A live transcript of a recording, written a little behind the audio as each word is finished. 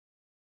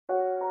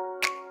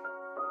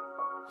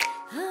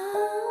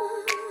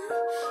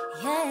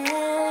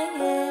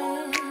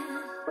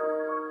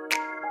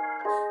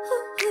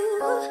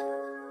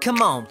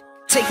Come on,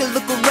 take a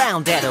look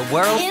around at a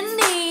world in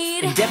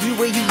need. And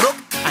everywhere you look,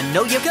 I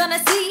know you're gonna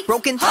see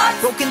broken hearts,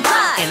 broken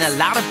lives, and a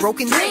lot of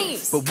broken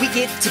dreams. But we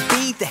get to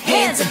be the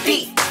hands and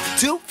feet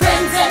to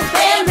friends and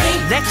family,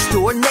 next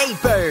door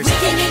neighbors. We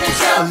can even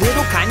show a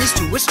little kindness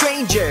to a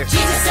stranger.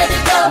 Jesus said to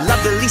go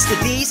love the least of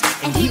these,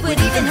 and he would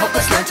even help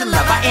us learn to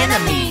love our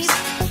enemies.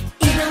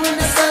 Even when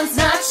the sun's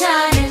not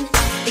shining,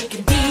 it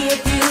can be a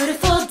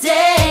beautiful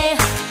day.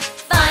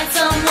 Find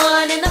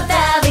someone in the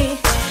valley,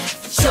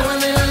 show a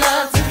little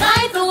love to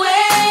light the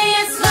way.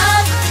 It's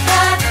love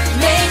that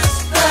makes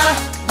the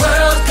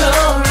world go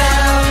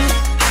round.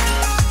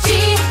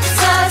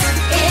 Jesus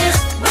is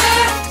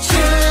where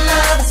true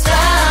love is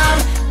found.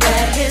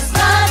 Let his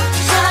love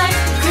shine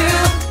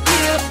through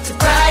you to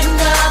brighten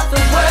up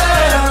the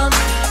world.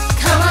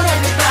 Come on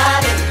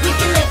everybody, we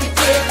can make a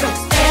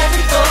difference,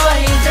 every boy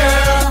and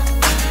girl.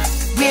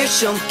 We're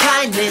shown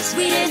kindness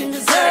We didn't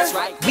deserve,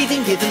 we've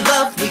been given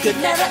love we could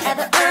never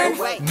ever earn.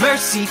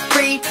 mercy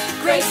free.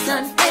 Grace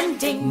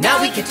unending,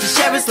 Now we get to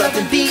share his love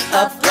and be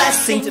a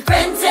blessing to to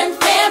friends and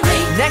family.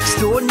 next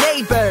door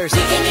neighbors. We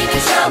can even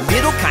A show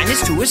little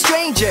kindness to a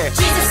stranger.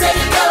 Jesus said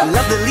to go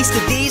Love the least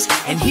of these,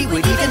 and he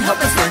would even help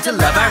us learn to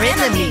love our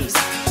enemies.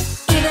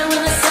 even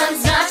when the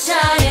sun's not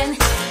shining.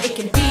 It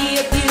can be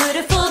a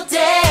beautiful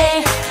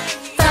day.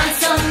 Find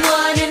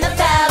someone in the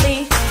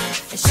valley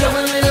and show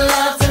a little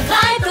love to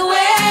light the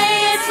way.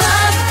 It's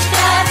love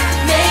that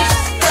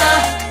makes the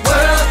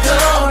world go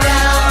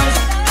round.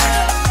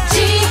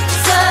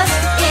 Jesus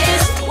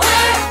is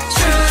where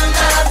true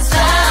love is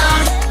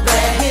found.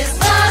 Let his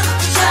love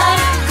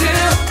shine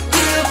through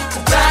you to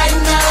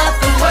brighten up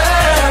the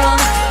world.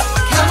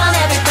 Come on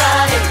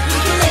everybody, we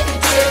can make a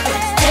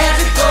difference,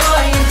 every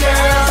boy and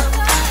girl.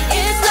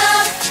 It's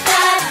love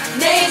that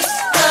makes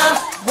the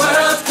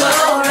world go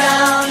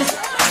round.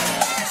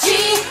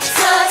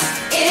 Jesus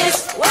is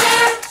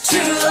where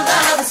true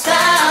love is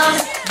found.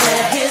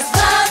 Let his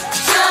love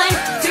shine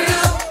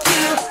through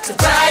you to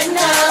brighten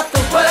up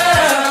the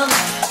world.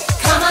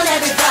 Come on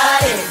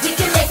everybody, we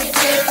can make a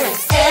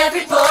difference,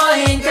 every boy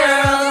and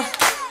girl.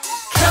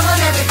 Come on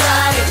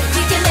everybody,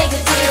 we can make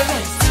a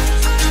difference.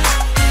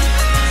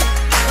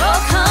 Oh,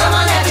 come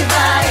on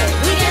everybody,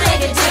 we can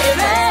make a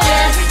difference,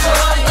 every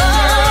boy and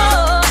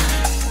girl.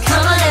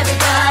 Come on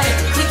everybody,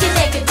 we can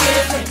make a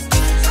difference.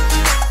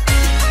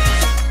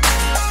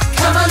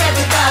 Come on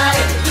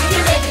everybody, we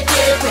can make a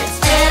difference,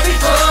 every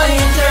boy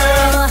and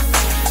girl.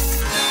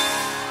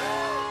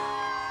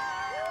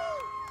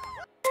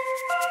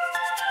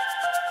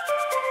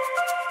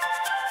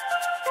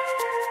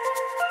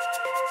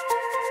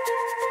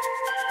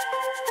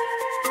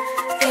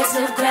 There's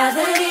no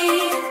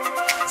gravity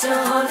to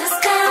hold us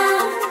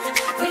down.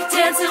 We're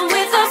dancing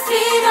with our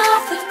feet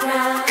off the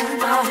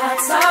ground. Our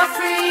hearts are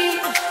free,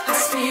 our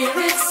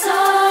spirits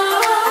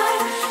soar.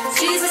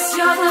 Jesus,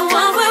 you're the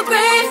one we're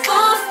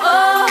grateful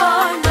for.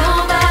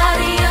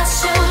 Nobody else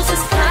shows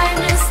us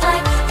kindness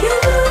like you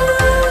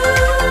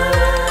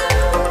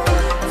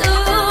do.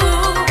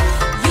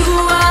 You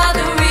are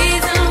the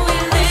reason we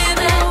live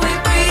and we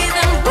breathe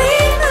and we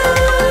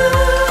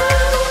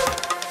move.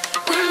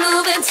 We're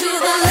moving to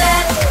the